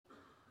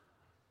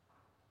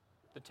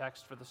The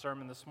text for the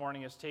sermon this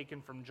morning is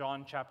taken from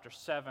John chapter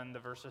 7, the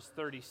verses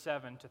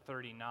 37 to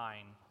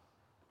 39.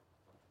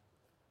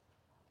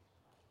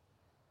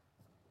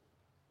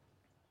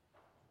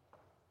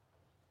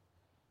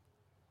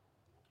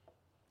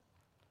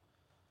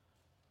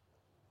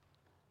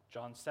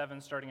 John 7,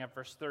 starting at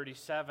verse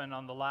 37,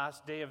 on the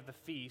last day of the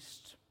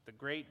feast, the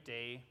great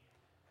day,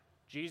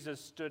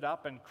 Jesus stood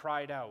up and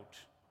cried out,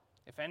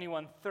 "If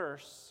anyone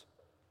thirsts,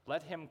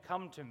 let him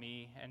come to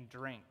me and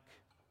drink.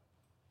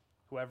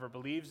 Whoever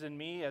believes in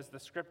me, as the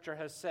Scripture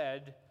has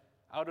said,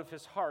 out of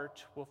his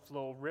heart will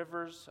flow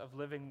rivers of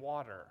living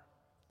water."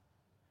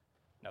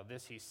 Now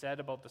this he said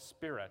about the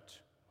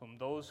Spirit, whom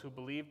those who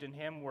believed in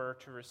him were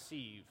to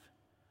receive.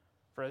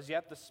 For as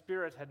yet the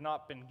Spirit had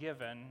not been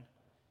given,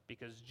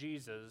 because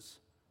Jesus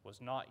was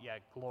not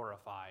yet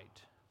glorified.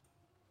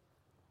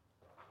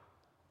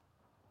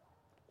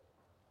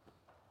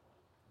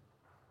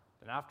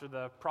 Then after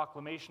the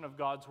proclamation of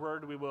God's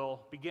word, we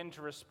will begin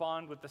to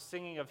respond with the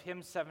singing of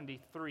hymn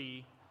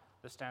 73,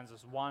 the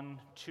stanzas 1,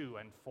 2,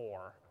 and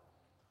 4.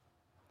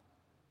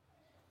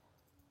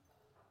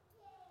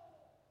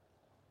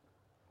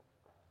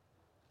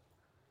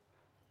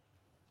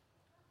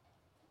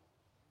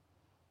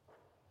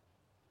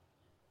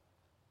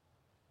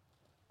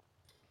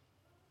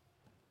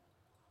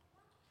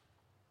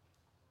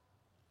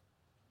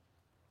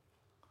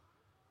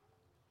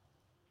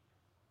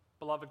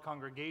 Beloved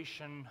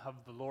congregation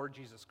of the Lord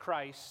Jesus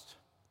Christ,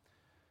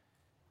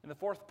 in the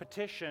fourth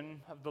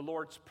petition of the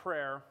Lord's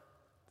Prayer,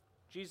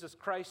 Jesus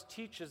Christ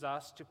teaches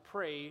us to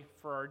pray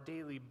for our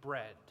daily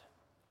bread.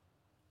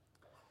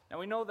 Now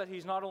we know that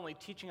he's not only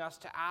teaching us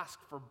to ask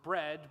for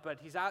bread, but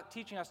he's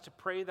teaching us to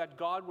pray that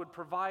God would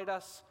provide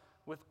us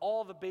with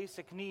all the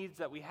basic needs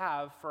that we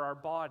have for our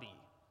body.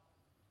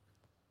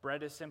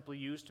 Bread is simply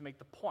used to make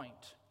the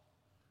point.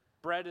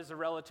 Bread is a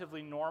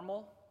relatively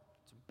normal,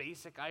 it's a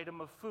basic item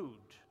of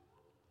food.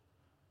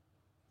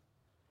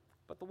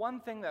 But the one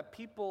thing that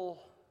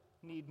people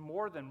need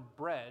more than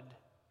bread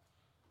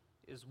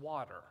is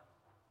water.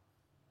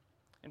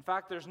 In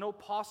fact, there's no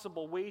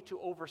possible way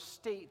to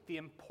overstate the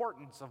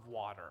importance of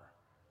water.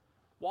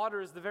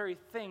 Water is the very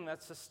thing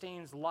that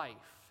sustains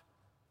life.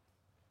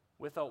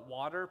 Without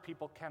water,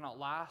 people cannot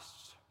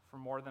last for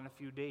more than a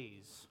few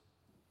days.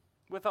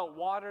 Without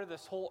water,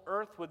 this whole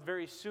earth would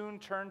very soon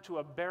turn to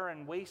a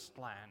barren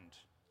wasteland.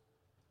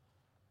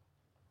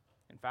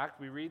 In fact,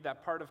 we read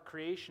that part of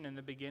creation in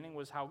the beginning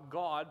was how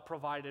God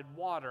provided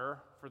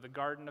water for the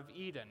Garden of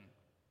Eden.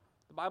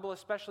 The Bible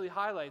especially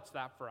highlights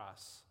that for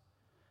us.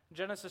 In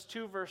Genesis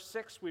 2, verse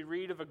 6, we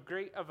read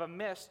of a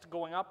mist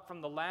going up from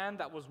the land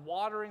that was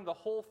watering the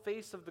whole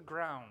face of the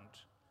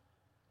ground.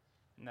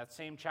 In that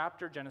same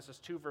chapter, Genesis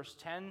 2, verse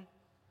 10,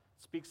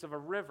 it speaks of a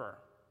river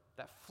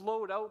that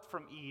flowed out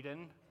from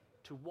Eden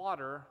to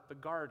water the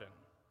garden.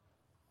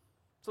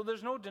 So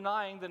there's no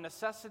denying the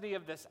necessity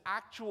of this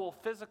actual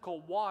physical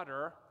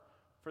water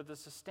for the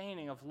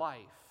sustaining of life.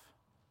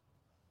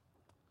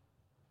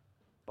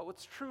 But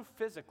what's true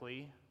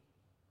physically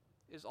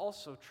is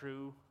also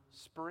true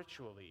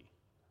spiritually.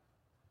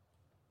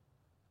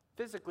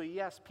 Physically,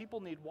 yes,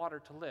 people need water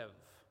to live.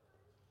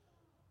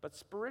 But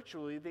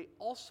spiritually, they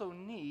also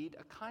need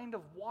a kind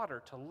of water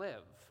to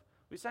live.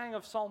 We sang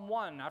of Psalm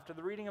 1 after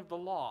the reading of the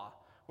law,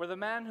 where the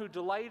man who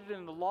delighted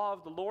in the law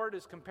of the Lord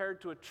is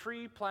compared to a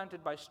tree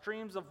planted by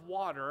streams of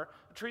water,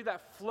 a tree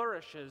that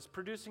flourishes,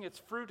 producing its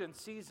fruit in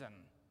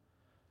season.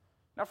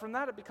 Now from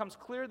that it becomes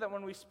clear that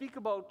when we speak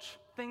about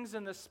things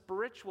in the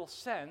spiritual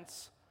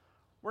sense,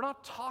 we're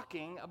not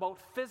talking about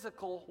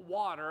physical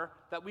water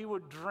that we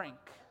would drink.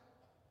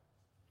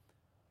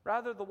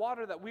 Rather, the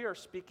water that we are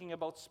speaking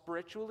about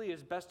spiritually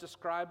is best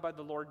described by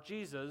the Lord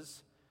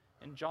Jesus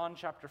in John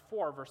chapter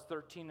 4, verse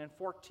 13 and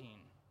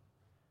 14.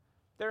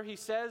 There he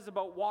says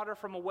about water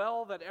from a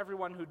well that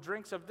everyone who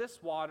drinks of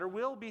this water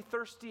will be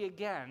thirsty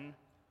again,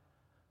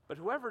 but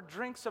whoever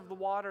drinks of the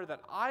water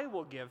that I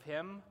will give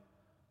him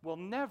will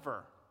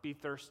never be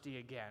thirsty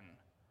again.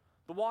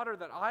 The water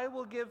that I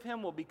will give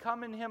him will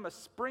become in him a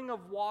spring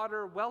of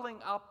water welling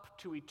up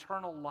to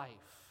eternal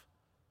life.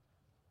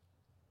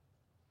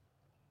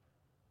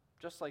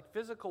 Just like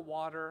physical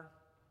water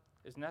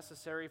is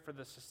necessary for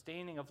the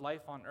sustaining of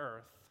life on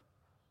earth,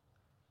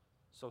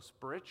 so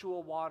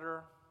spiritual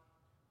water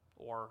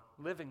or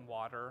living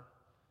water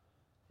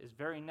is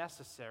very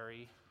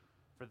necessary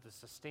for the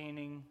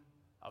sustaining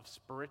of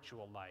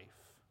spiritual life.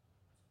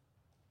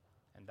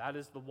 And that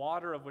is the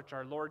water of which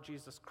our Lord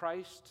Jesus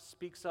Christ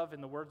speaks of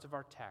in the words of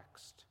our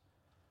text.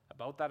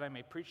 About that I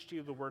may preach to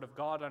you the word of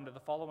God under the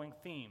following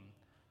theme.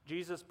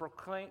 Jesus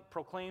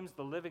proclaims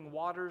the living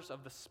waters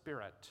of the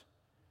Spirit.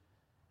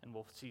 And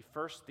we'll see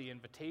first the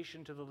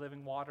invitation to the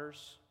living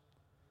waters,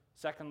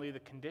 secondly the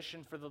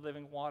condition for the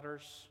living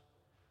waters,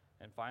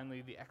 and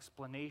finally, the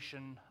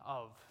explanation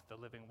of the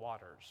living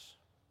waters.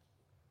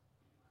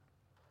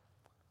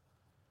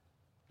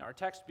 Now, our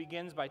text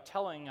begins by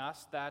telling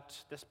us that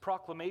this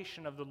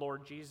proclamation of the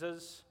Lord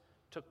Jesus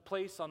took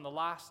place on the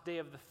last day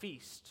of the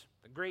feast,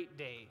 the great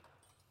day.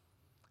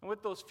 And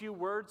with those few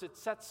words, it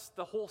sets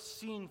the whole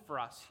scene for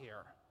us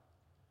here.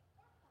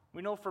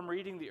 We know from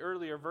reading the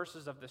earlier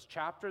verses of this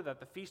chapter that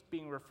the feast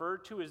being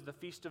referred to is the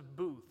Feast of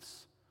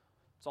Booths.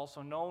 It's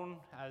also known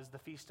as the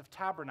Feast of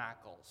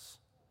Tabernacles.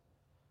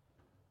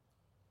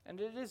 And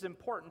it is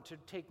important to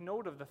take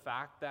note of the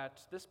fact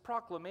that this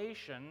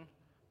proclamation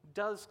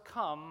does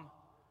come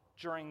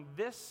during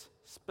this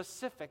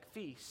specific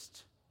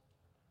feast.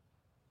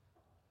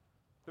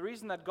 The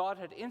reason that God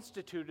had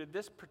instituted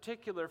this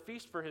particular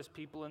feast for his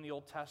people in the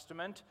Old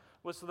Testament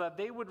was so that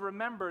they would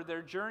remember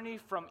their journey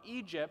from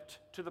Egypt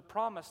to the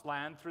Promised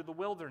Land through the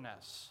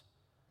wilderness.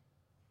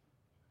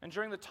 And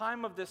during the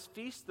time of this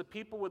feast, the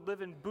people would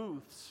live in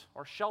booths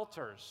or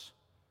shelters.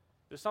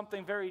 It was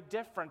something very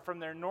different from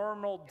their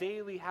normal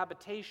daily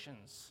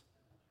habitations.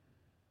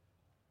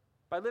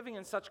 By living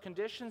in such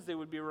conditions, they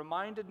would be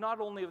reminded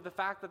not only of the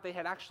fact that they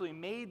had actually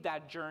made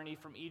that journey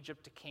from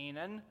Egypt to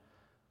Canaan,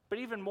 but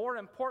even more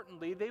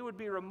importantly, they would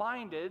be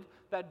reminded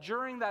that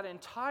during that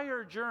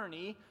entire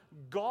journey,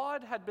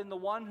 God had been the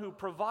one who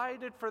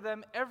provided for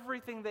them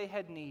everything they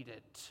had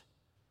needed.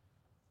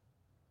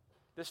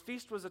 This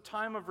feast was a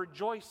time of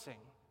rejoicing,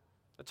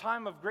 a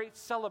time of great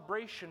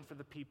celebration for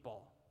the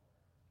people.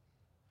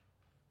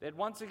 They had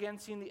once again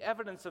seen the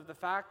evidence of the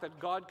fact that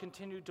God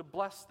continued to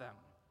bless them.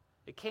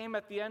 It came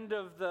at the end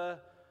of the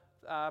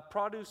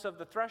produce of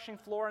the threshing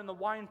floor, and the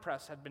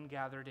winepress had been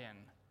gathered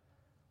in.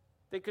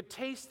 They could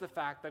taste the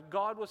fact that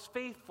God was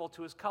faithful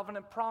to his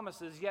covenant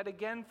promises yet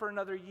again for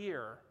another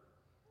year.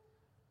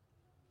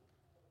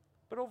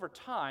 But over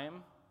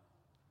time,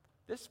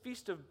 this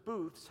Feast of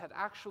Booths had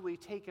actually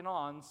taken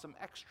on some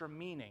extra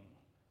meaning.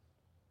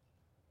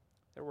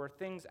 There were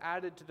things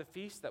added to the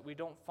feast that we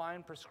don't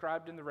find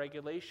prescribed in the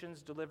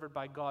regulations delivered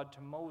by God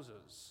to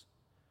Moses.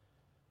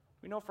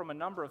 We know from a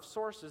number of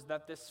sources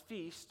that this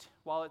feast,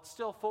 while it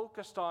still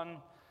focused on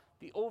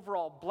the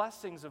overall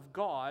blessings of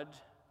God,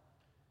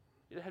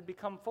 it had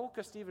become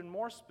focused even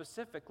more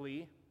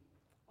specifically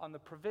on the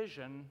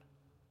provision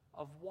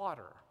of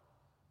water.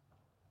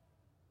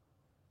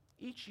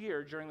 Each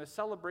year during the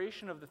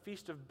celebration of the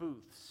Feast of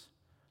Booths,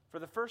 for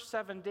the first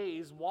 7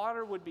 days,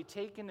 water would be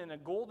taken in a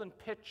golden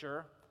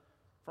pitcher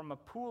from a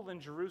pool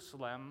in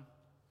Jerusalem,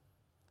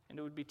 and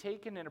it would be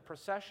taken in a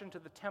procession to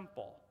the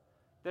temple.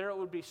 There it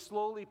would be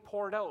slowly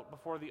poured out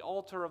before the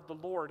altar of the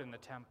Lord in the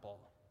temple.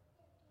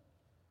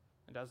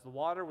 And as the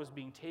water was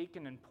being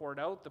taken and poured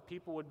out, the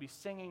people would be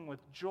singing with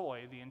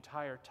joy the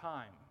entire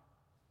time.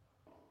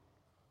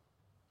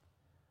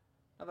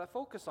 Now, that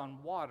focus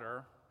on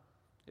water,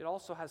 it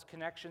also has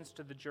connections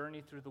to the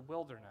journey through the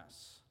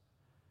wilderness.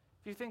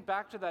 If you think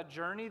back to that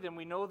journey, then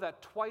we know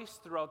that twice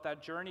throughout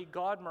that journey,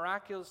 God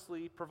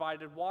miraculously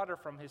provided water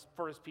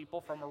for his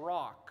people from a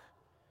rock.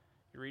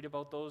 You read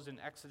about those in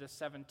Exodus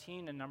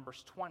 17 and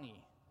Numbers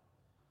 20.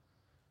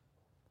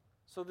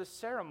 So this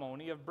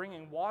ceremony of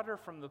bringing water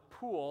from the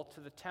pool to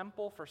the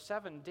temple for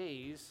 7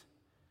 days,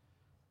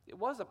 it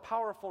was a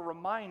powerful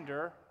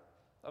reminder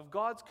of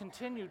God's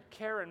continued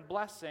care and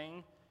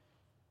blessing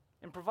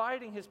in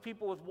providing his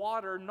people with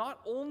water, not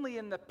only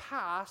in the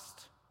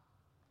past,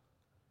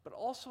 but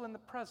also in the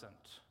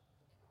present.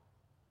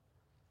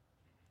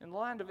 In the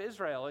land of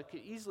Israel, it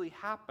could easily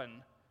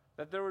happen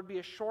that there would be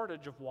a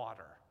shortage of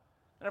water.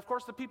 And of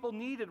course, the people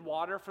needed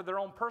water for their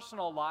own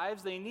personal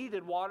lives. They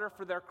needed water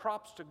for their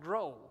crops to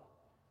grow.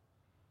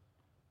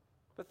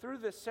 But through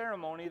this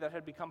ceremony that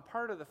had become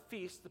part of the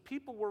feast, the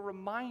people were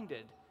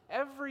reminded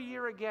every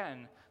year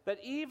again that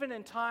even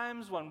in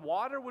times when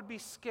water would be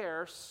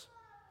scarce,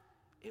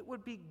 it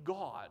would be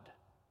God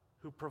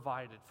who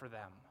provided for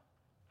them.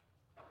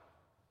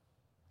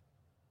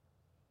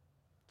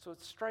 So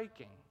it's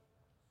striking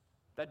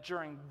that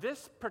during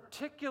this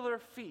particular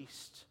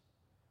feast,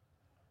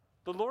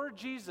 the Lord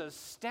Jesus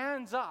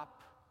stands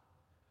up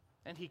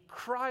and he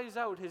cries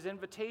out his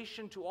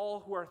invitation to all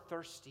who are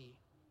thirsty.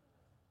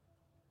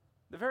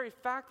 The very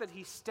fact that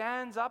he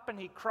stands up and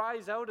he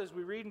cries out, as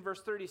we read in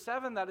verse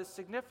 37, that is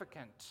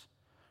significant.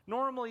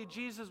 Normally,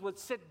 Jesus would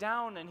sit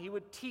down and he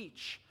would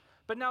teach,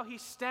 but now he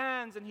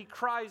stands and he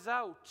cries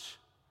out.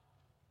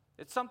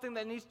 It's something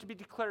that needs to be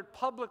declared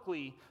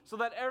publicly so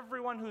that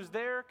everyone who's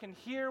there can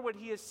hear what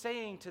he is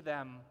saying to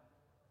them.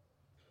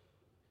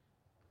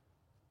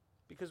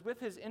 Because with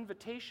his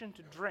invitation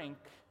to drink,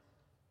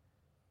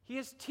 he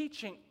is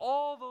teaching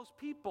all those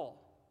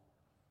people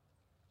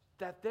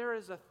that there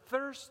is a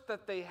thirst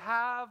that they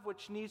have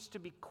which needs to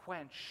be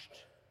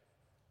quenched.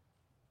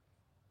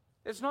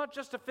 It's not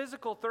just a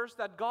physical thirst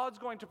that God's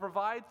going to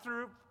provide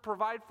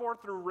for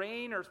through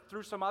rain or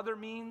through some other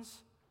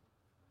means.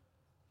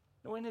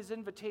 No, in his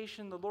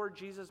invitation, the Lord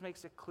Jesus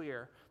makes it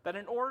clear that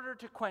in order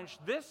to quench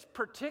this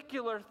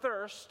particular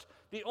thirst,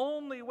 the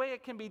only way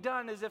it can be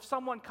done is if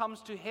someone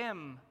comes to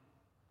him.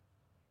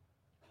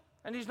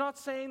 And he's not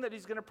saying that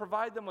he's going to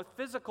provide them with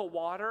physical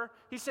water.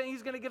 He's saying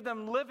he's going to give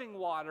them living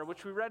water,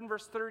 which we read in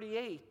verse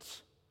 38.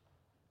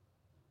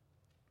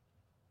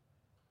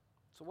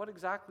 So what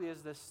exactly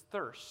is this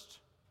thirst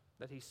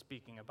that he's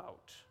speaking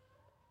about?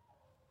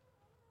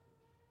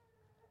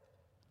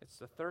 It's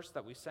the thirst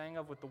that we sang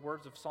of with the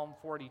words of Psalm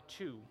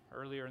 42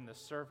 earlier in this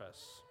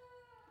service.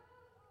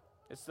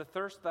 It's the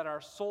thirst that our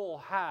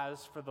soul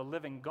has for the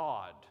living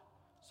God.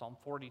 Psalm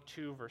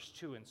 42, verse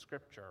 2 in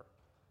Scripture.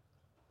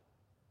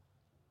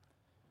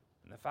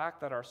 And the fact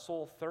that our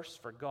soul thirsts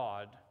for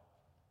God,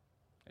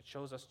 it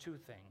shows us two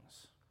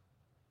things.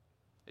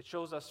 It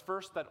shows us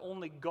first that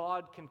only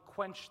God can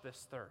quench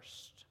this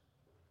thirst.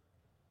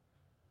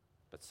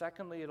 But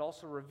secondly, it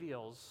also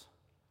reveals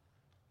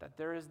that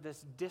there is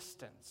this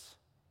distance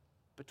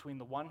between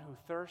the one who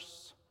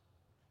thirsts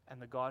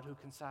and the God who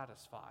can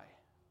satisfy.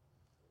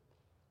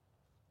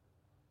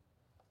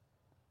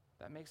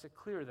 That makes it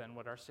clear then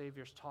what our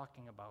Savior's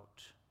talking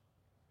about.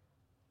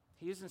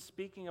 He isn't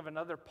speaking of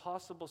another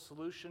possible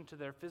solution to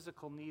their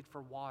physical need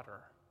for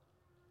water.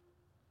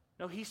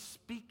 No, he's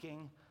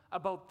speaking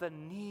about the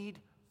need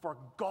for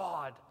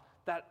God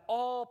that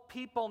all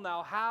people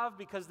now have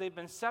because they've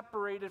been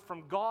separated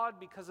from God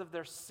because of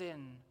their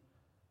sin.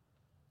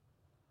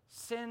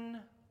 Sin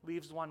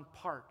leaves one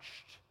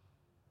parched.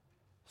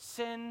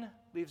 Sin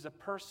leaves a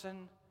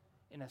person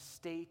in a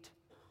state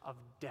of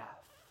death.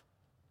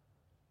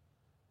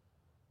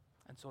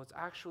 And so it's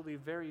actually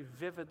very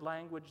vivid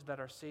language that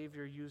our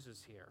Savior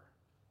uses here.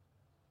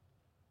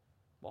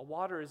 While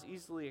water is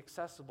easily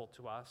accessible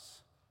to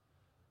us,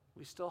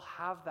 we still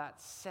have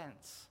that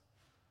sense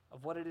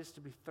of what it is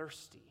to be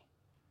thirsty,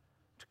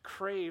 to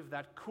crave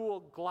that cool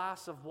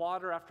glass of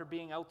water after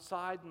being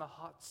outside in the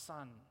hot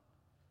sun.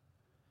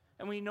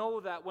 And we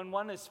know that when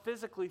one is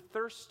physically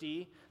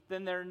thirsty,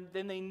 then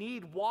they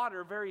need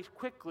water very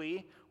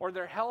quickly, or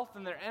their health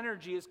and their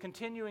energy is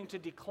continuing to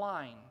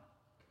decline.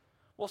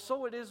 Well,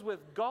 so it is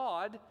with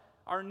God,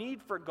 our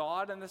need for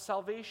God and the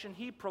salvation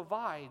He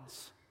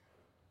provides.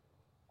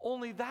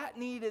 Only that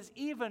need is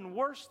even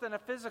worse than a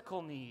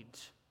physical need.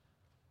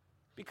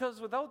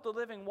 Because without the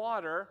living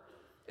water,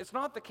 it's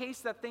not the case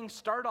that things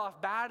start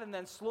off bad and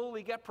then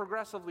slowly get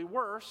progressively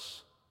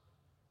worse.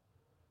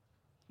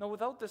 No,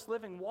 without this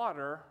living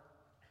water,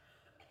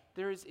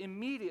 there is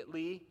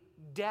immediately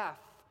death,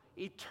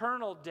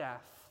 eternal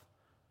death.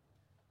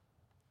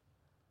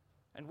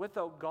 And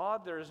without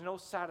God, there is no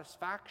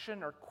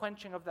satisfaction or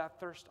quenching of that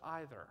thirst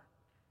either.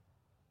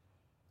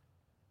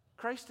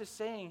 Christ is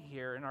saying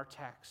here in our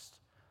text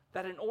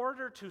that in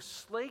order to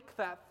slake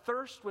that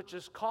thirst which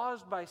is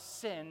caused by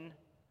sin,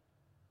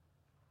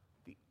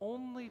 the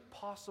only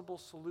possible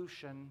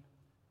solution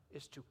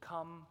is to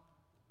come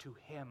to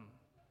Him.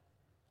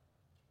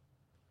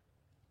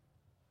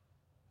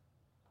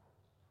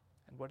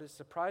 And what is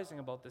surprising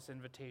about this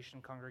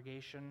invitation,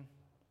 congregation,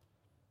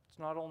 it's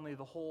not only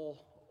the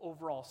whole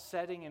overall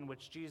setting in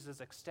which Jesus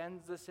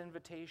extends this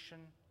invitation,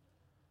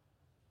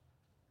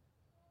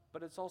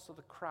 but it's also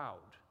the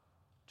crowd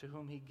to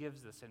whom He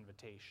gives this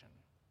invitation.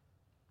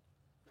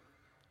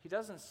 He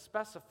doesn't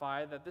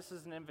specify that this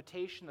is an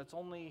invitation that's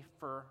only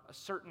for a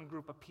certain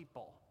group of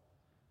people.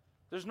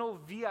 There's no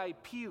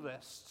VIP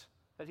list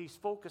that He's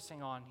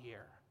focusing on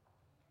here.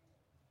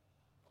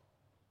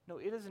 No,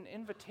 it is an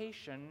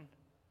invitation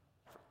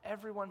for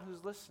everyone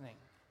who's listening,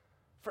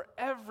 for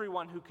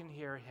everyone who can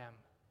hear Him.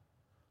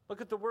 Look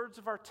at the words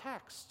of our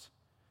text.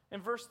 In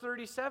verse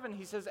 37,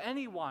 he says,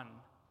 anyone.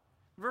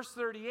 Verse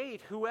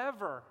 38,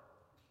 whoever.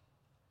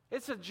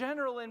 It's a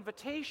general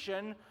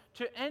invitation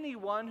to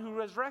anyone who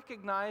has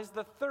recognized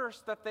the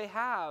thirst that they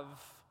have.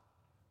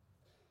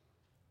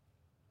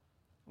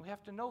 We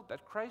have to note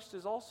that Christ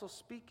is also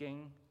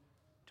speaking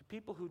to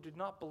people who did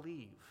not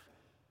believe,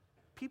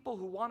 people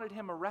who wanted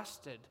Him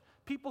arrested,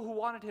 people who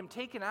wanted Him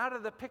taken out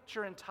of the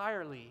picture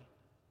entirely.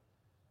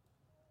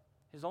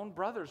 His own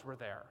brothers were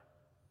there.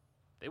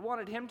 They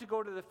wanted Him to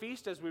go to the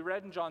feast, as we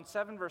read in John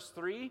 7, verse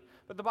 3,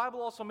 but the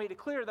Bible also made it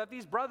clear that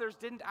these brothers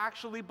didn't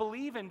actually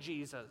believe in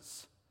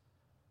Jesus.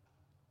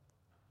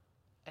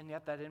 And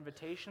yet that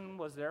invitation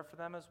was there for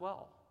them as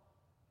well.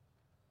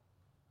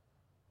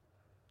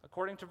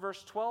 According to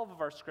verse 12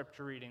 of our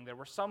scripture reading, there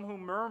were some who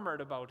murmured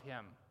about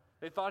Him.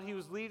 They thought He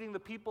was leading the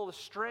people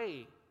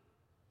astray.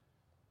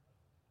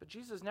 But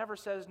Jesus never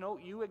says, no,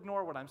 you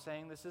ignore what I'm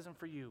saying, this isn't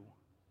for you.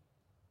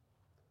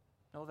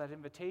 No, that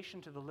invitation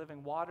to the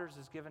living waters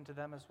is given to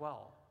them as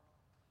well.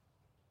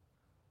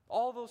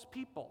 All those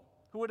people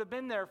who would have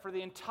been there for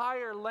the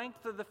entire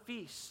length of the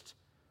feast,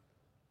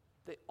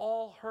 they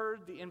all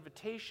heard the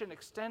invitation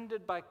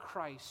extended by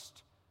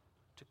Christ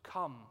to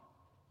come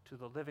to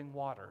the living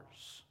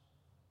waters.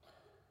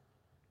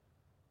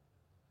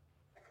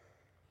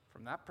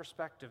 From that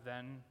perspective,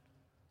 then,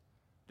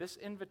 this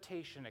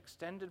invitation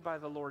extended by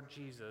the Lord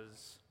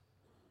Jesus,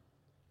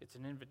 it's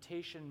an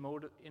invitation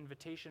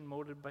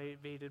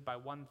motivated by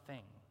one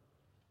thing.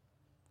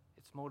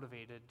 It's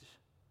motivated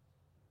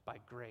by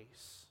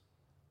grace.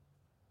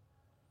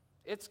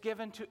 It's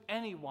given to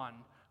anyone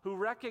who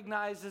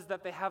recognizes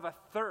that they have a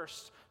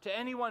thirst, to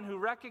anyone who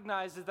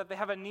recognizes that they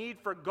have a need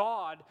for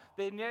God.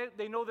 They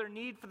know their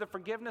need for the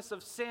forgiveness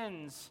of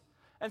sins.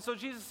 And so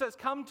Jesus says,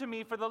 come to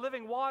me for the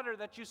living water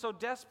that you so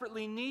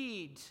desperately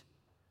need.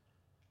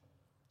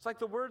 It's like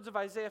the words of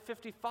Isaiah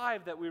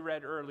 55 that we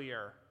read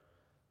earlier.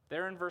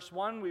 There in verse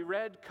 1 we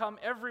read, come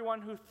everyone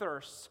who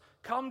thirsts,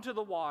 come to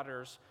the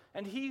waters,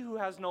 and he who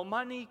has no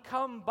money,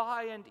 come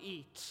buy and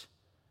eat.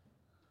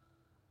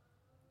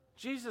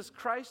 Jesus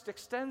Christ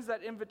extends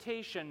that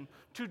invitation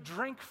to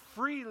drink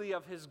freely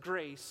of his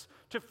grace,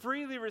 to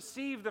freely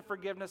receive the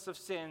forgiveness of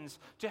sins,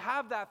 to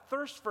have that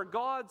thirst for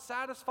God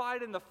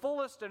satisfied in the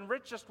fullest and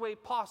richest way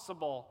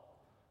possible,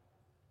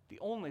 the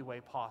only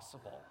way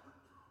possible.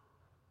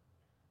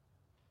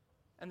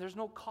 And there's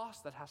no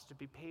cost that has to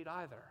be paid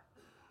either.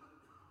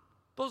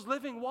 Those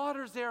living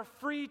waters, they are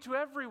free to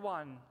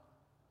everyone.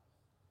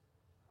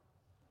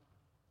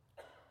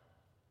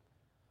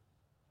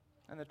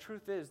 And the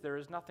truth is, there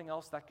is nothing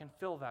else that can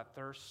fill that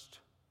thirst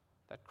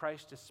that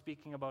Christ is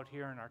speaking about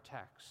here in our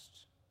text.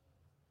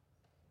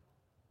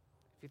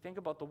 If you think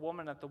about the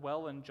woman at the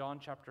well in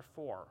John chapter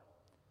 4,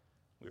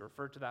 we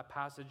referred to that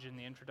passage in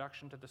the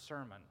introduction to the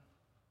sermon.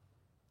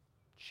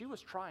 She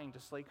was trying to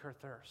slake her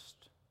thirst.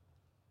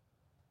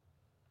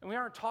 And we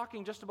aren't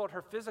talking just about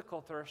her physical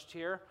thirst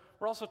here.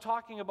 We're also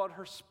talking about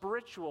her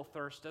spiritual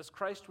thirst, as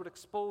Christ would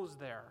expose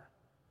there.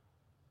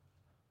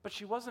 But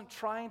she wasn't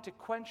trying to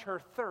quench her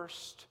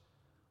thirst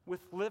with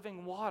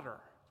living water.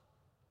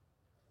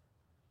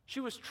 She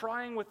was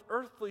trying with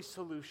earthly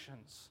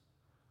solutions,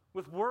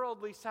 with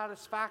worldly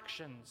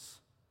satisfactions.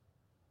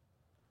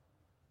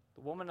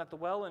 The woman at the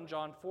well in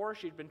John 4,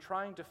 she'd been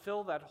trying to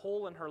fill that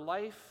hole in her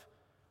life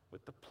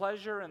with the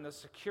pleasure and the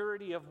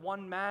security of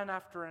one man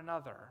after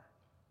another.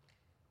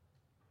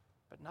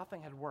 But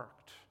nothing had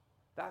worked.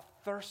 That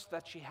thirst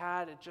that she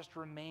had, it just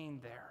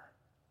remained there.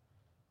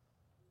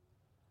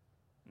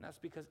 And that's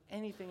because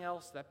anything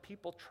else that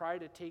people try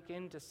to take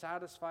in to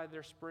satisfy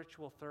their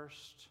spiritual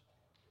thirst,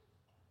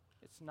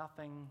 it's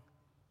nothing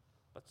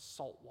but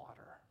salt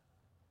water.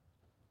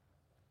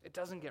 It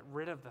doesn't get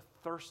rid of the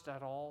thirst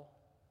at all.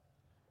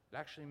 It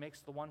actually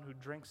makes the one who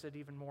drinks it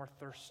even more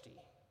thirsty.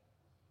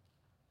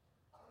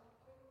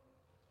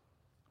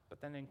 But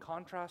then in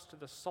contrast to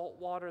the salt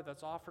water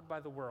that's offered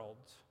by the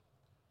world,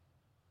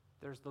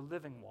 there's the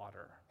living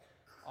water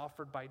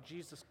offered by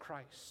Jesus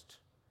Christ.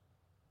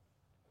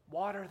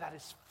 Water that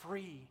is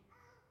free.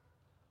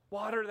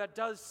 Water that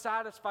does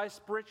satisfy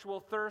spiritual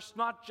thirst,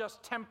 not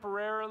just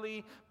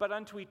temporarily, but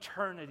unto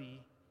eternity.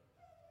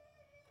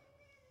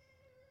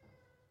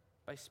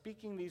 By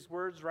speaking these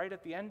words right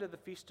at the end of the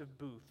Feast of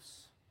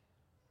Booths,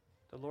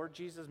 the Lord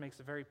Jesus makes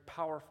a very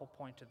powerful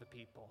point to the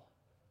people.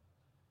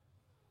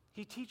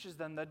 He teaches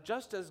them that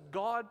just as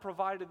God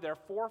provided their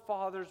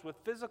forefathers with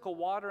physical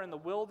water in the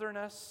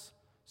wilderness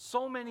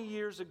so many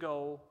years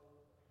ago,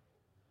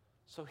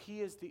 so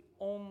He is the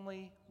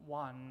only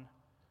one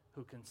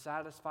who can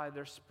satisfy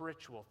their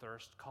spiritual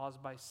thirst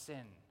caused by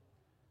sin,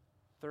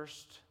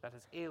 thirst that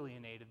has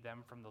alienated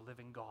them from the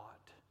living God.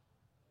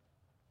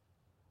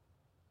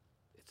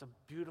 It's a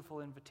beautiful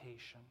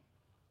invitation.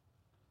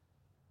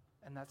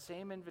 And that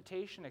same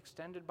invitation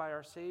extended by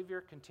our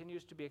Savior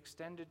continues to be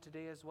extended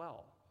today as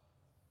well.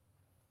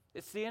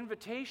 It's the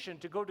invitation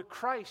to go to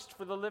Christ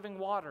for the living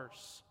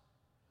waters.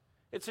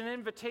 It's an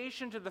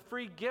invitation to the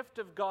free gift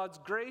of God's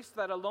grace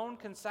that alone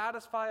can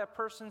satisfy a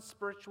person's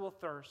spiritual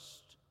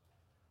thirst.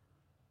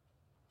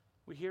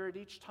 We hear it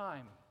each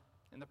time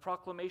in the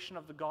proclamation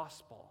of the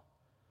gospel.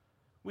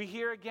 We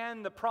hear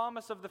again the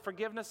promise of the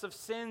forgiveness of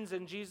sins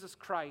in Jesus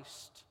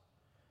Christ.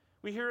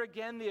 We hear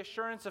again the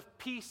assurance of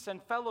peace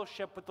and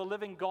fellowship with the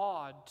living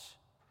God.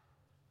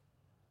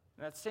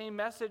 And that same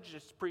message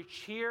is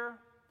preached here.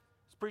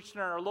 It's preached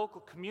in our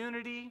local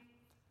community.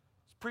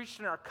 It's preached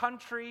in our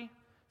country.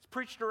 It's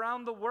preached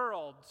around the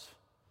world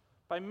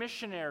by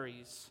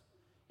missionaries.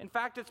 In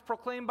fact, it's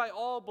proclaimed by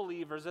all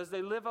believers as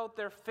they live out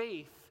their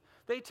faith.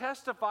 They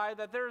testify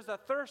that there is a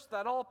thirst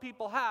that all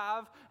people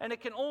have, and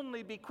it can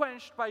only be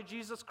quenched by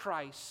Jesus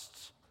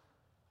Christ.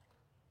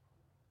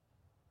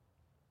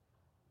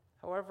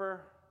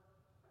 However,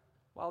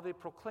 while they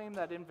proclaim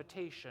that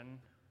invitation,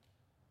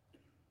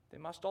 they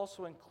must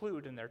also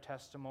include in their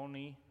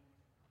testimony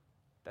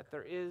that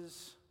there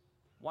is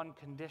one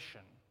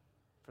condition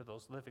for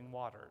those living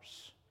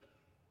waters.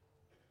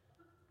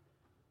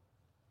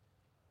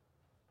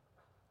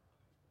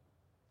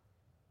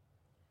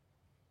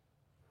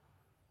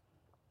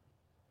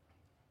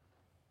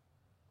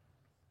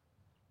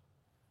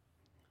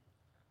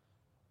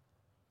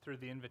 Through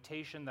the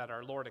invitation that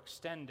our Lord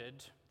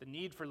extended, the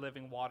need for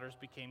living waters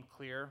became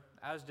clear,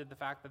 as did the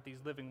fact that these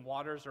living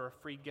waters are a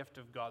free gift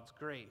of God's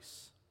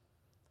grace.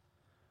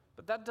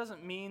 But that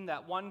doesn't mean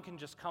that one can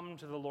just come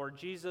to the Lord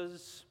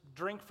Jesus,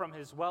 drink from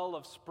his well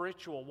of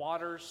spiritual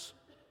waters,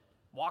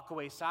 walk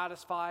away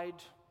satisfied,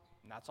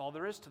 and that's all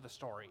there is to the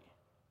story.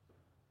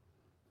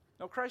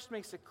 No, Christ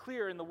makes it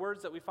clear in the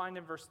words that we find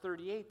in verse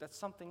 38 that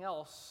something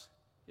else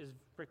is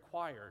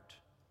required.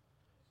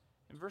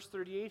 In verse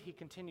 38, he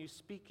continues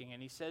speaking,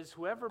 and he says,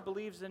 "Whoever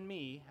believes in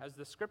me, as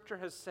the scripture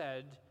has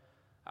said,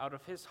 out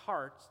of his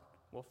heart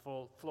will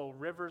flow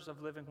rivers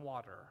of living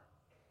water."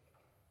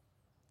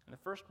 In the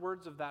first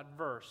words of that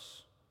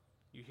verse,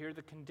 you hear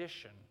the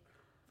condition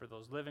for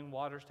those living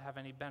waters to have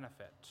any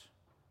benefit.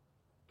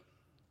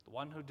 The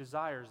one who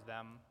desires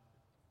them,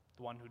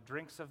 the one who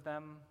drinks of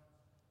them,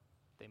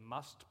 they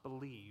must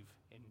believe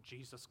in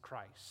Jesus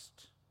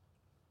Christ.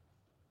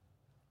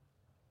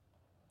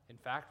 In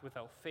fact,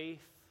 without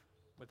faith,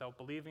 Without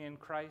believing in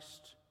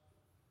Christ,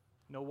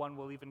 no one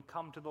will even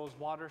come to those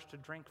waters to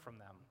drink from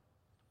them.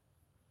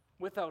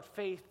 Without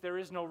faith, there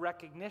is no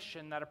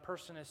recognition that a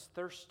person is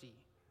thirsty.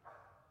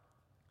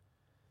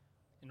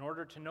 In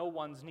order to know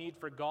one's need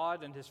for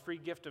God and his free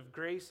gift of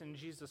grace in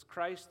Jesus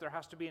Christ, there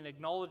has to be an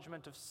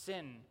acknowledgement of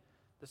sin,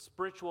 the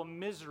spiritual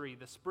misery,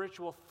 the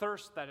spiritual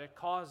thirst that it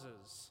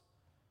causes.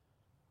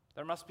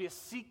 There must be a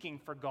seeking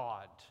for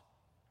God.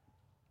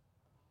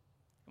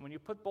 And when you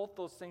put both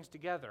those things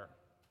together,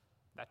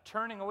 that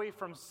turning away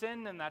from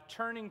sin and that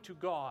turning to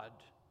God,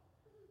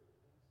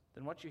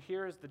 then what you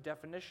hear is the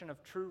definition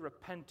of true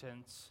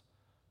repentance,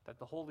 that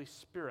the Holy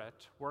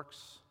Spirit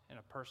works in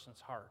a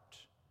person's heart.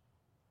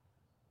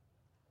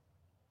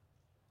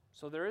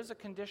 So there is a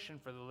condition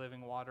for the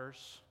living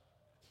waters,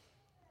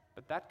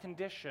 but that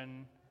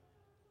condition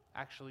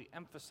actually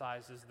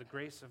emphasizes the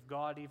grace of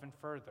God even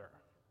further.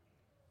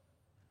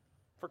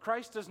 For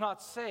Christ does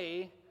not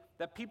say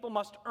that people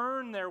must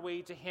earn their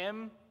way to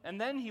Him, and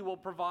then He will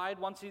provide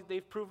once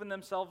they've proven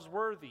themselves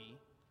worthy.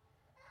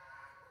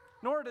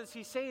 Nor does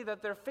He say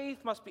that their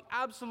faith must be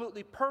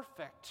absolutely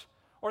perfect,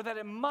 or that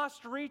it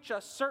must reach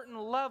a certain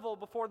level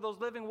before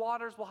those living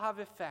waters will have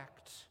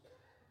effect.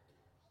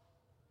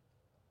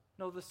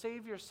 No, the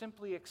Savior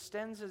simply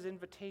extends His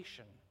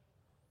invitation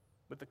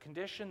with the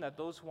condition that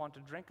those who want to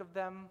drink of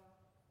them,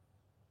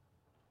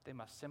 they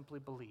must simply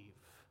believe.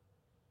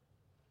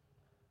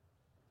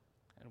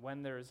 And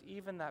when there is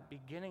even that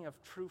beginning of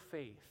true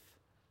faith,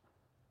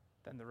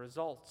 then the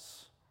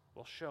results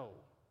will show,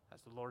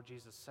 as the Lord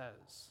Jesus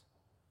says.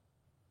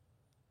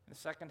 In the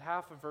second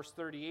half of verse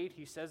 38,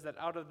 He says that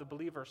out of the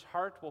believer's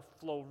heart will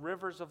flow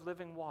rivers of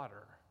living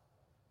water.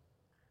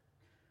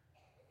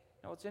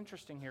 Now, what's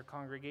interesting here,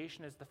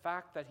 congregation, is the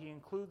fact that He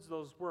includes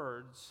those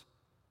words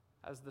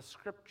as the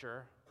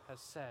Scripture has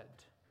said.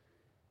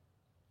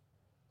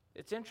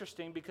 It's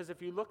interesting because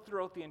if you look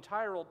throughout the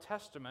entire Old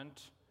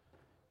Testament,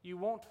 you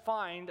won't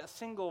find a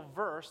single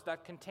verse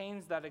that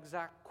contains that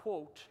exact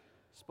quote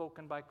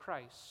spoken by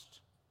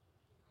Christ.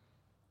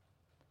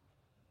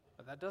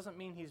 But that doesn't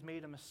mean He's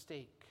made a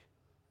mistake.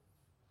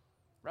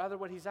 Rather,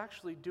 what He's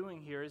actually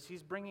doing here is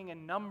He's bringing a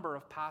number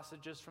of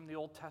passages from the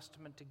Old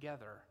Testament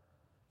together,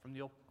 from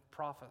the Old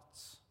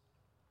prophets.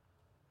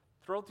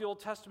 Throughout the Old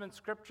Testament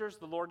scriptures,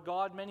 the Lord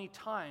God many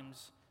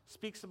times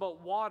speaks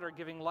about water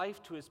giving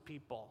life to His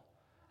people,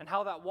 and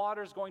how that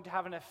water is going to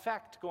have an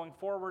effect going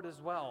forward as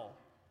well.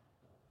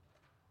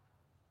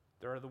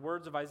 There are the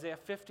words of Isaiah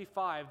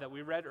 55 that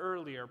we read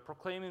earlier,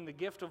 proclaiming the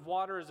gift of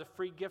water as a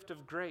free gift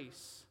of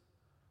grace.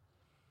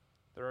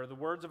 There are the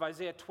words of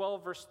Isaiah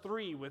 12, verse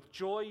 3, with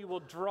joy you will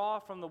draw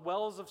from the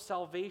wells of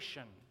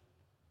salvation.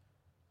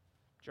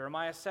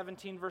 Jeremiah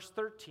 17, verse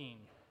 13,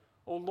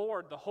 O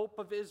Lord, the hope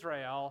of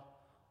Israel,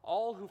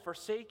 all who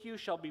forsake you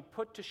shall be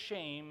put to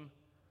shame.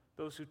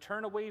 Those who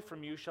turn away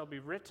from you shall be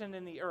written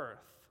in the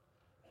earth,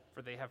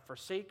 for they have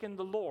forsaken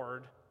the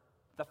Lord,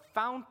 the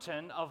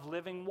fountain of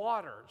living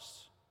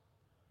waters.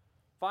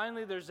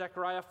 Finally, there's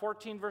Zechariah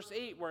 14, verse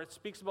 8, where it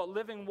speaks about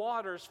living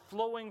waters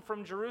flowing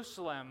from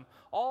Jerusalem.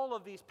 All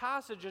of these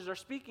passages are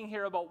speaking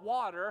here about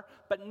water,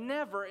 but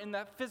never in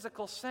that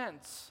physical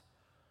sense.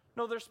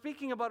 No, they're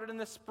speaking about it in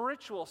the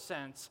spiritual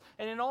sense.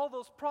 And in all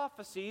those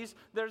prophecies,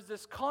 there's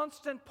this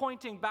constant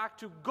pointing back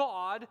to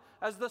God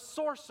as the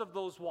source of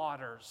those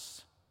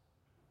waters.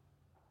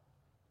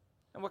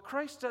 And what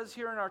Christ does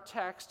here in our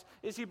text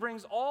is He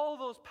brings all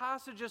those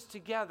passages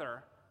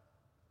together.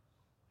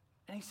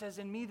 And He says,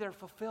 in me they're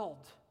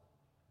fulfilled.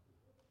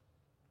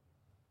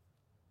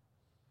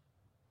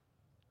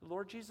 The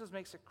Lord Jesus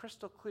makes it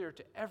crystal clear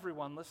to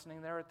everyone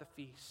listening there at the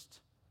feast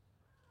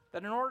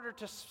that in order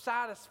to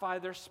satisfy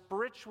their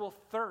spiritual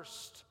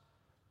thirst,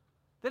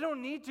 they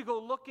don't need to go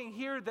looking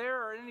here,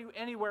 there, or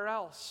anywhere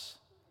else.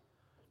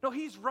 No,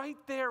 He's right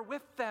there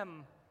with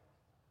them.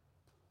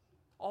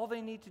 All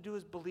they need to do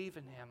is believe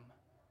in Him.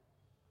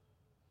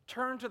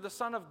 Turn to the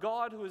Son of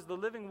God, who is the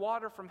living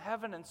water from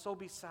heaven, and so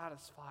be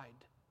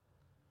satisfied.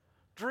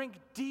 Drink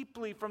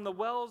deeply from the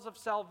wells of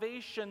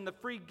salvation, the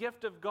free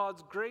gift of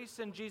God's grace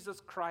in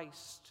Jesus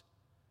Christ.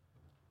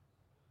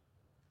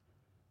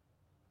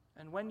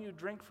 And when you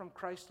drink from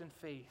Christ in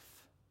faith,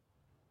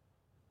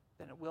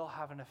 then it will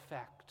have an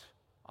effect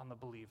on the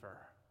believer.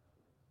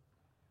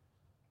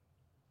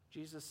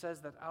 Jesus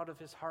says that out of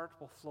His heart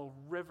will flow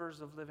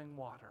rivers of living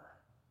water.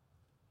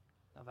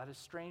 Now that is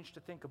strange to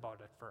think about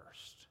at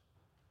first.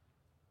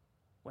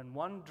 When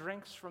one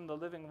drinks from the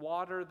living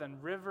water, then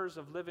rivers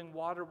of living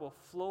water will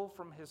flow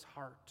from his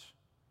heart.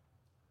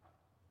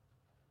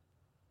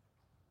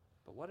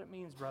 But what it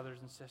means, brothers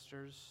and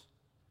sisters,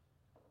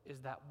 is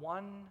that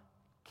one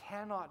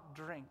cannot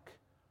drink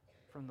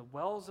from the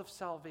wells of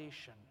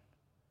salvation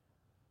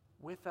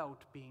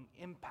without being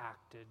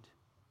impacted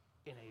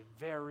in a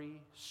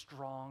very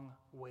strong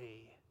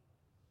way.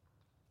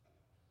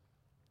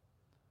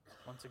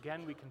 Once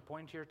again, we can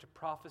point here to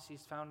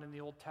prophecies found in the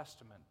Old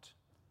Testament.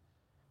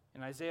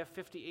 In Isaiah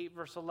 58,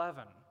 verse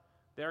 11,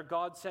 there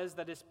God says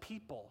that His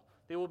people,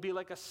 they will be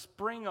like a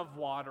spring of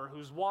water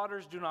whose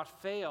waters do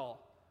not fail.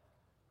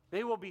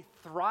 They will be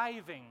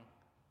thriving.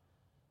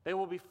 They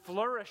will be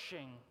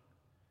flourishing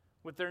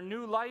with their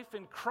new life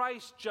in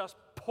Christ just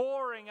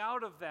pouring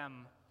out of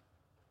them.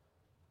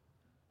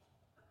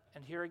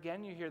 And here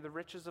again, you hear the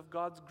riches of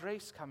God's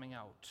grace coming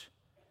out.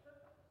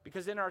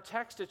 Because in our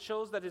text, it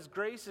shows that His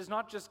grace is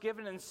not just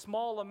given in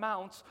small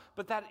amounts,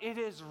 but that it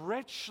is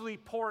richly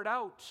poured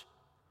out.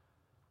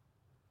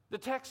 The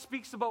text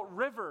speaks about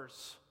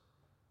rivers,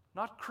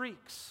 not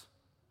creeks.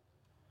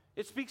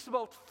 It speaks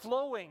about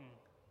flowing,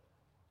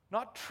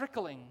 not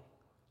trickling.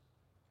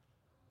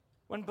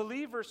 When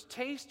believers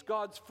taste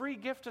God's free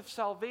gift of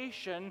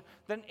salvation,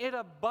 then it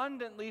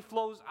abundantly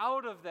flows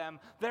out of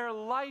them. Their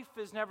life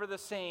is never the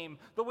same.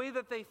 The way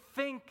that they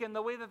think and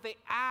the way that they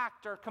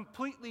act are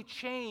completely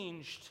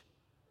changed.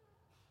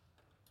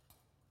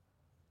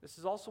 This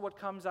is also what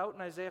comes out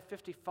in Isaiah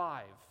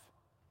 55.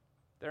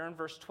 There in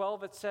verse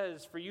 12 it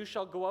says, "For you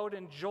shall go out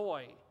in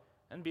joy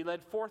and be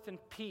led forth in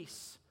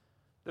peace.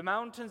 The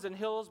mountains and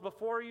hills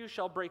before you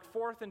shall break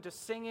forth into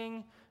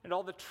singing, and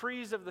all the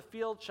trees of the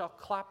field shall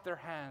clap their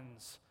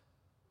hands."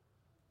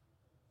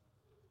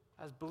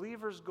 As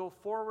believers go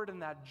forward in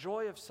that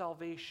joy of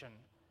salvation,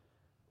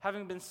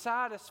 having been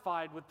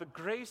satisfied with the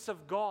grace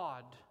of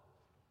God,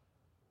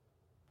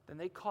 then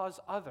they cause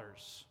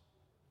others,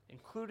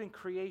 including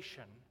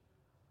creation,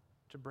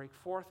 to break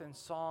forth in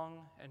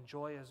song and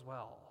joy as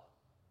well.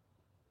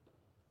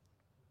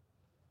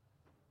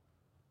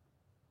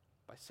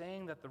 By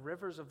saying that the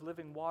rivers of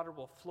living water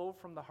will flow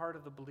from the heart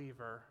of the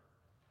believer,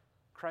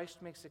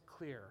 Christ makes it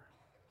clear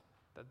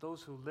that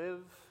those who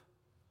live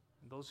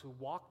and those who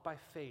walk by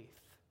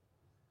faith,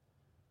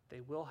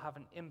 they will have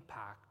an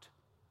impact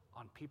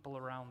on people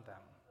around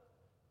them.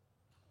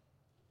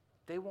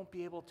 They won't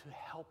be able to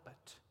help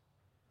it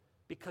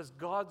because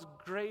God's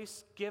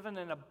grace given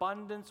in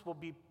abundance will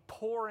be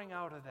pouring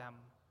out of them.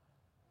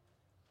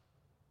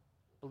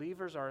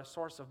 Believers are a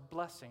source of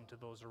blessing to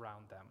those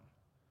around them.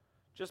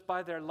 Just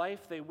by their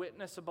life, they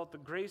witness about the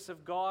grace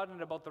of God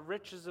and about the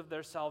riches of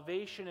their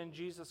salvation in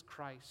Jesus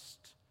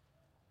Christ.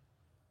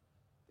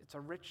 It's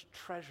a rich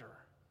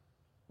treasure,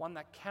 one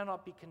that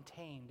cannot be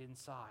contained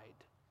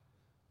inside,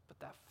 but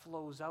that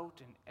flows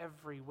out in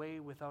every way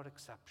without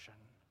exception.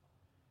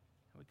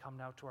 And we come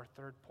now to our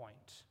third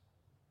point.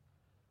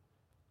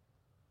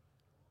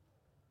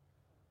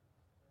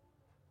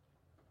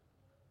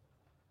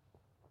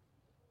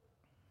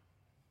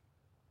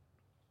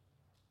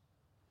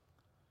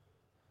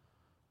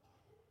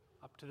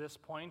 Up to this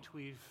point,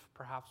 we've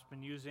perhaps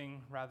been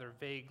using rather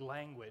vague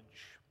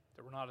language.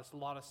 There were not a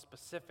lot of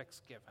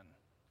specifics given.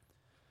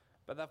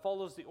 But that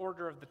follows the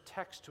order of the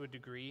text to a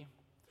degree.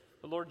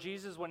 The Lord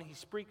Jesus, when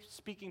He's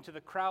speaking to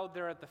the crowd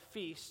there at the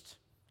feast,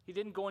 He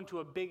didn't go into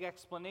a big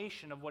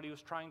explanation of what He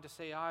was trying to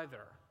say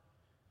either.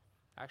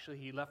 Actually,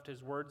 He left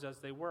His words as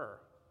they were.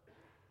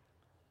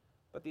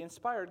 But the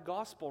inspired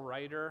gospel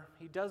writer,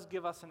 he does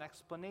give us an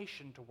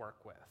explanation to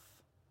work with.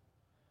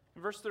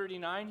 In verse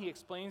 39, he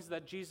explains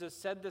that Jesus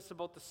said this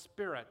about the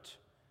Spirit,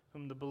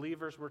 whom the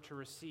believers were to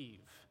receive.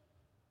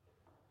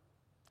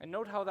 And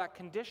note how that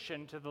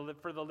condition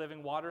for the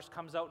living waters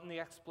comes out in the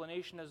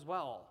explanation as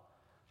well.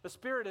 The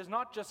Spirit is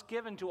not just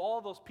given to all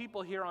those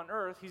people here on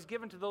earth, He's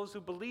given to those who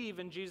believe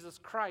in Jesus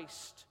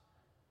Christ.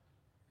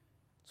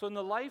 So in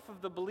the life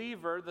of the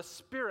believer, the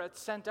Spirit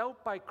sent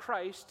out by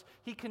Christ,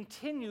 He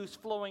continues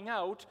flowing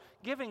out,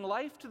 giving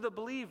life to the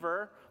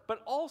believer,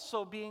 but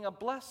also being a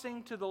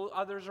blessing to the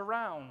others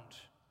around.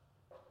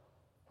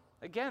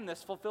 Again,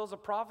 this fulfills a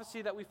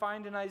prophecy that we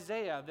find in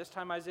Isaiah, this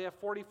time Isaiah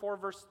 44,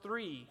 verse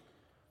 3.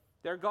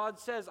 There God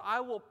says,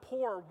 "I will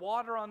pour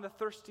water on the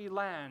thirsty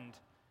land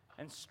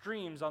and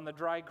streams on the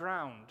dry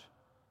ground.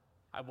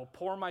 I will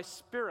pour my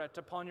Spirit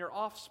upon your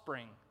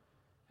offspring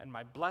and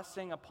my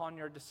blessing upon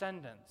your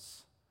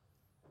descendants."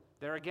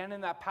 There again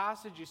in that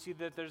passage, you see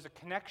that there's a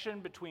connection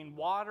between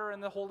water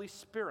and the Holy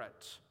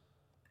Spirit.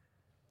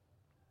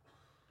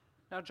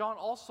 Now, John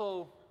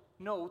also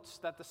notes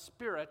that the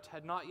Spirit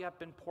had not yet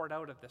been poured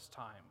out at this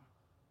time.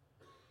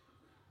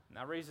 And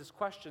that raises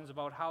questions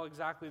about how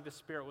exactly the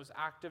Spirit was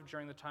active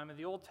during the time of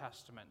the Old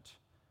Testament.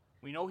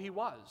 We know He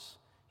was.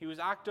 He was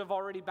active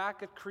already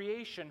back at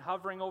creation,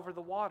 hovering over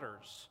the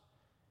waters.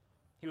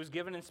 He was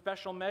given in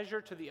special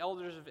measure to the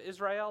elders of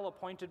Israel,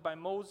 appointed by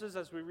Moses,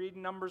 as we read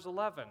in Numbers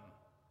 11.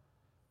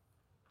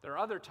 There are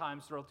other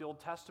times throughout the Old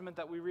Testament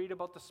that we read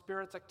about the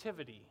Spirit's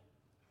activity.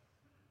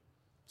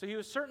 So He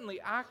was certainly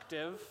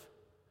active,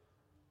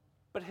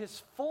 but His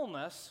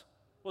fullness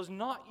was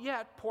not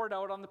yet poured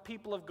out on the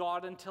people of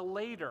God until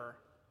later.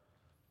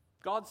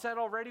 God said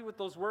already with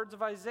those words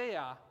of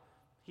Isaiah,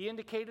 He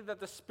indicated that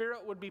the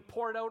Spirit would be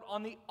poured out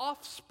on the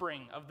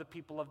offspring of the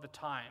people of the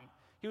time.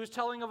 He was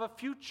telling of a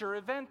future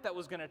event that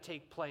was going to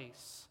take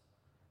place.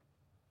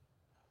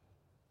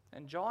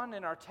 And John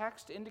in our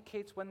text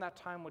indicates when that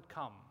time would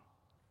come.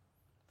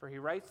 For he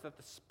writes that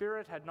the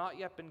Spirit had not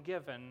yet been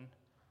given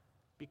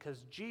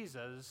because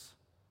Jesus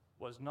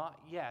was not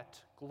yet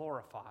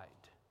glorified.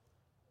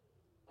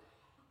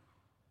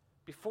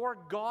 Before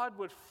God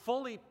would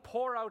fully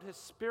pour out His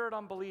Spirit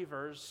on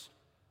believers,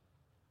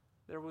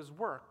 there was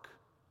work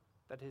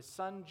that His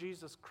Son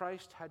Jesus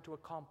Christ had to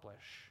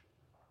accomplish.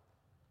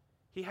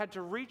 He had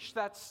to reach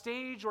that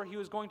stage where he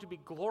was going to be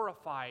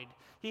glorified.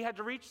 He had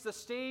to reach the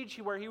stage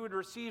where he would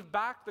receive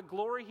back the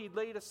glory he'd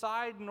laid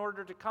aside in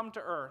order to come to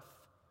earth.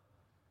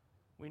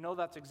 We know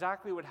that's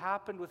exactly what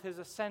happened with his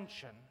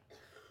ascension.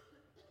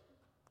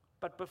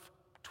 But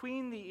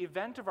between the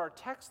event of our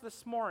text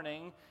this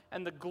morning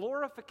and the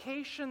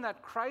glorification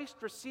that Christ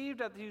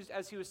received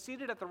as he was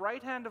seated at the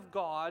right hand of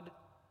God,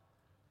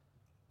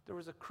 there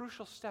was a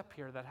crucial step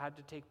here that had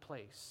to take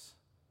place.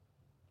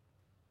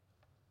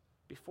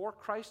 Before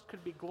Christ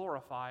could be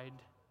glorified,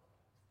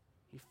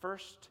 he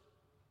first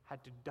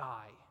had to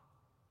die,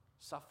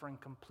 suffering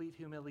complete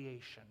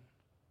humiliation.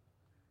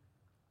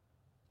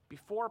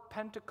 Before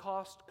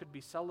Pentecost could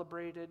be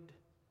celebrated,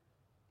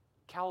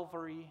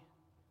 Calvary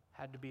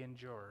had to be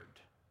endured.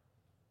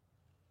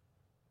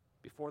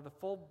 Before the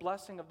full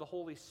blessing of the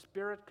Holy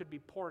Spirit could be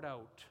poured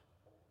out,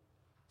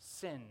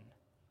 sin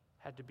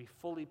had to be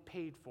fully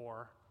paid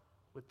for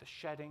with the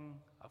shedding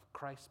of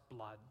Christ's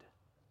blood.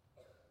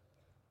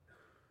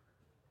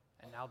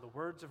 And now the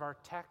words of our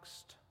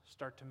text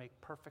start to make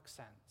perfect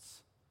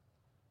sense.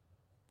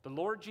 The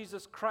Lord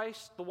Jesus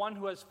Christ, the one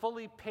who has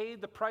fully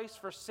paid the price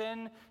for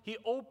sin, he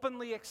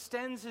openly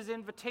extends his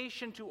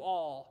invitation to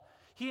all.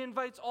 He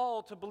invites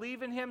all to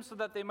believe in him so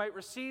that they might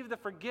receive the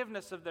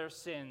forgiveness of their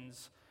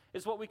sins.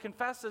 It's what we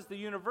confess as the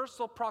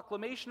universal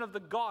proclamation of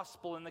the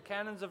gospel in the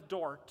canons of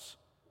Dort.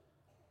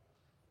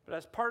 But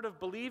as part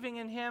of believing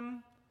in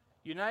him,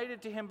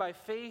 united to him by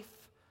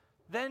faith,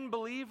 then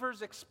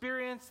believers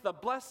experience the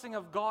blessing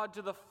of God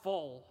to the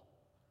full.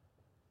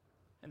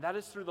 And that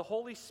is through the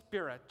Holy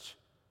Spirit,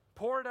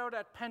 poured out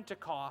at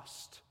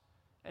Pentecost,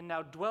 and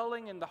now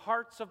dwelling in the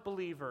hearts of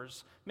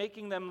believers,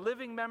 making them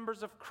living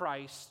members of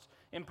Christ,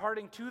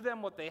 imparting to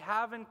them what they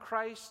have in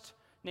Christ,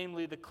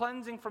 namely the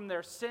cleansing from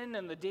their sin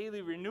and the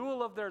daily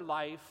renewal of their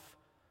life,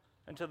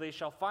 until they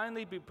shall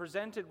finally be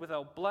presented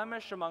without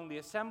blemish among the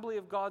assembly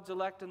of God's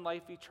elect in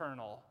life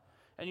eternal.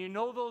 And you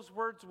know those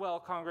words well,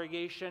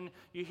 congregation.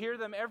 You hear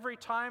them every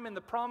time in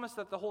the promise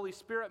that the Holy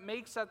Spirit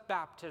makes at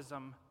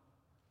baptism.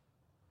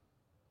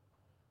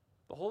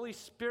 The Holy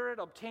Spirit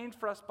obtained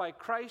for us by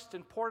Christ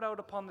and poured out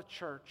upon the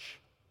church.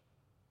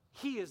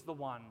 He is the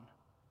one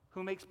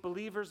who makes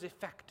believers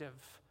effective,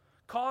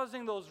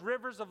 causing those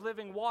rivers of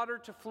living water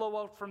to flow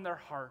out from their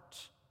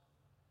heart.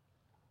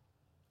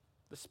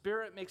 The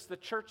Spirit makes the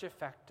church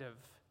effective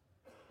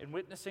in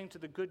witnessing to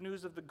the good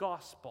news of the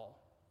gospel,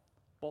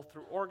 both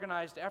through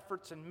organized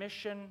efforts and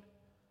mission,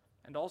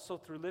 and also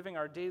through living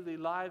our daily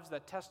lives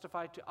that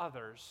testify to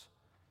others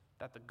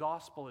that the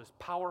gospel is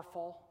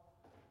powerful,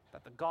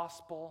 that the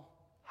gospel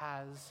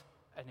has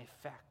an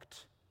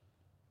effect.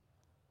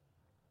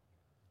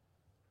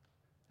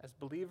 As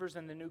believers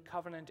in the New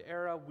Covenant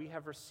era, we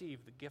have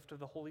received the gift of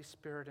the Holy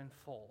Spirit in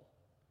full.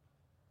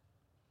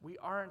 We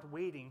aren't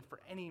waiting for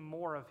any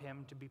more of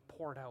him to be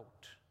poured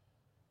out.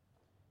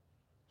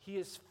 He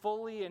is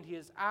fully and he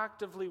is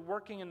actively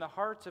working in the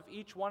hearts of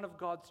each one of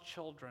God's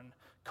children,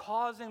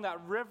 causing that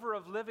river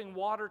of living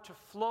water to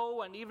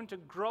flow and even to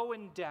grow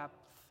in depth.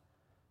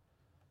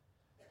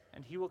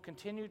 And he will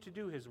continue to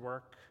do his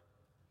work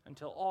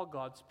until all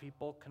God's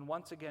people can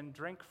once again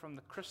drink from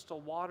the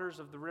crystal waters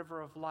of the river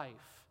of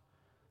life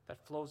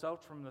that flows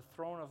out from the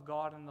throne of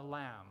God and the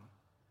Lamb,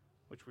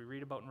 which we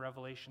read about in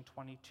Revelation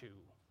 22.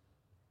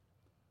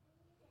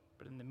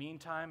 But in the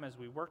meantime, as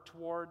we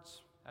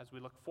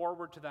look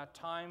forward to that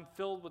time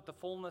filled with the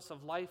fullness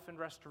of life and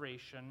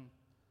restoration,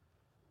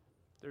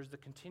 there's the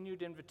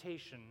continued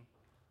invitation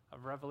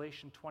of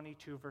Revelation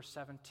 22, verse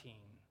 17.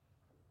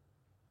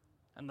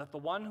 And let the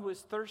one who is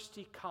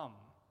thirsty come.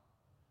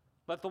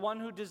 Let the one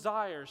who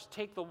desires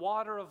take the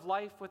water of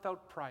life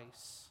without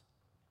price.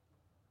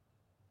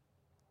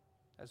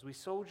 As we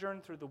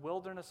sojourn through the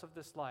wilderness of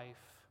this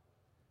life,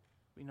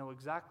 we know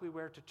exactly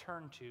where to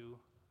turn to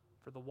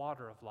for the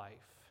water of life.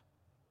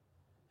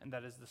 And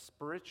that is the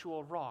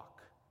spiritual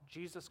rock,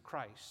 Jesus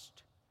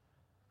Christ,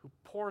 who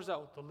pours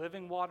out the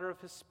living water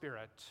of his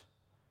Spirit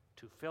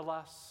to fill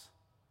us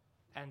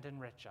and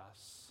enrich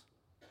us.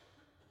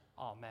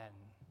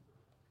 Amen.